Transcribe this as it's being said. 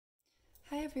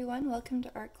everyone, welcome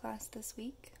to art class this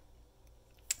week.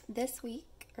 This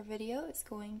week our video is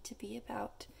going to be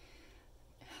about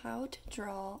how to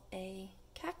draw a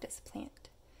cactus plant.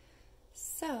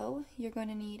 So you're going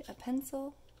to need a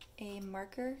pencil, a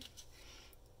marker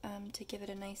to give it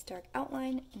a nice dark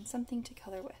outline, and something to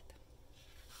color with.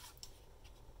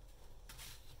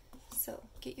 So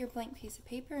get your blank piece of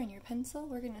paper and your pencil.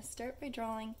 We're going to start by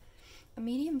drawing a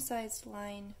medium-sized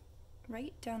line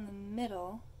right down the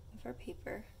middle of our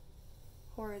paper,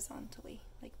 horizontally,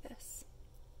 like this.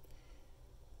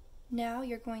 Now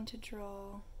you're going to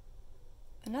draw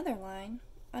another line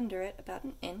under it, about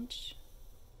an inch,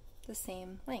 the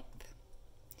same length.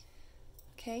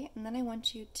 Okay, and then I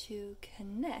want you to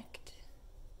connect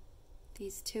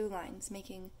these two lines,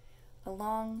 making a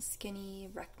long, skinny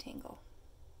rectangle.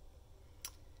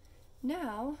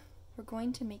 Now we're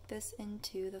going to make this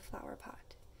into the flower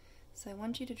pot. So I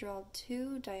want you to draw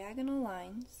two diagonal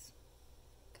lines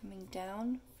coming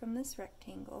down from this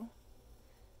rectangle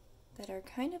that are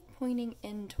kind of pointing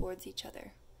in towards each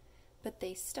other, but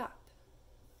they stop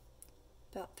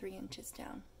about 3 inches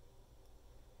down.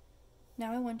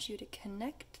 Now I want you to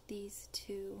connect these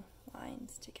two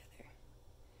lines together,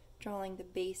 drawing the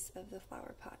base of the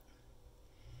flower pot.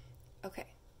 Okay,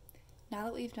 now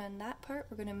that we've done that part,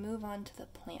 we're going to move on to the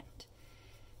plant.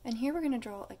 And here we're going to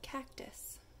draw a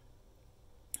cactus.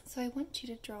 So I want you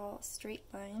to draw a straight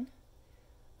line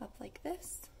up like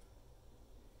this,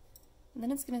 and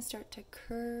then it's going to start to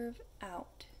curve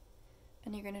out,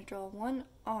 and you're going to draw one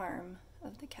arm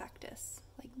of the cactus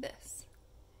like this.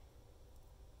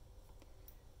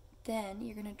 Then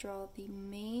you're going to draw the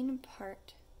main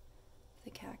part of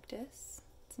the cactus.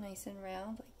 It's nice and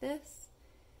round like this,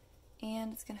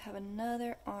 and it's going to have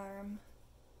another arm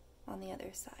on the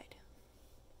other side,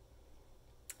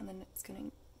 and then it's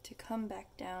going to come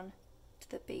back down to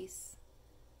the base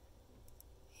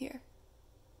here.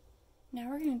 Now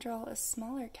we're going to draw a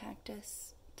smaller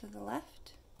cactus to the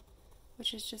left,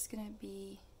 which is just going to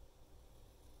be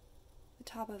the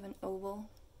top of an oval.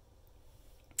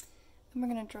 And we're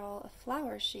going to draw a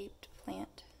flower-shaped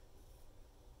plant,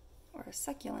 or a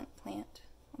succulent plant,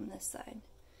 on this side,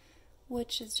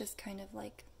 which is just kind of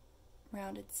like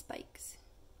rounded spikes.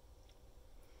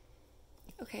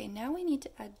 Okay, now we need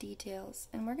to add details,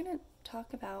 and we're going to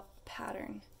talk about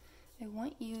pattern. I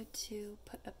want you to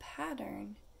put a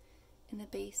pattern in the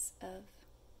base of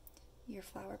your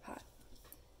flower pot.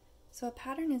 So a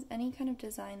pattern is any kind of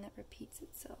design that repeats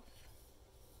itself.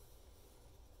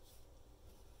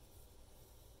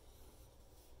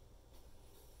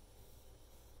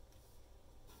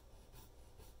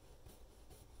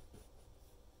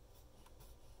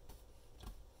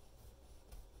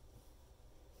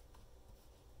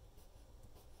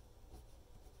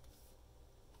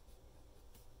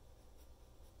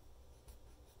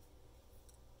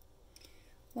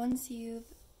 Once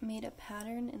you've made a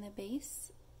pattern in the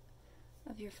base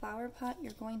of your flower pot,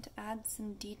 you're going to add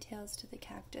some details to the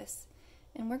cactus.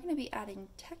 And we're going to be adding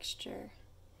texture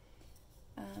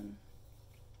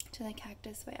to the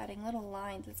cactus by adding little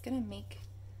lines. It's going to make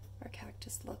our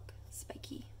cactus look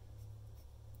spiky.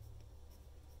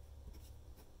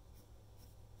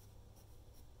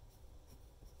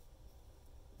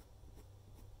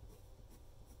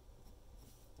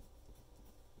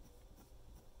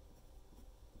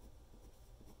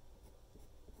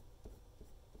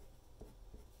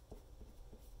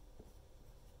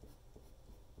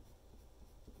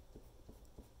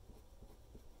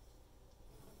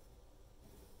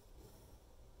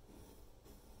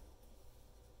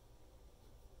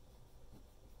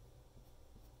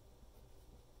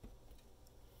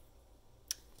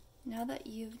 Now that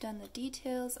you've done the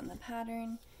details and the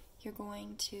pattern, you're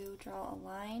going to draw a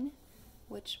line,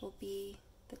 which will be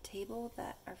the table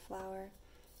that our flower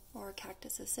or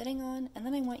cactus is sitting on, and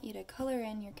then I want you to color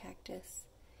in your cactus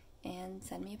and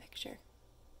send me a picture.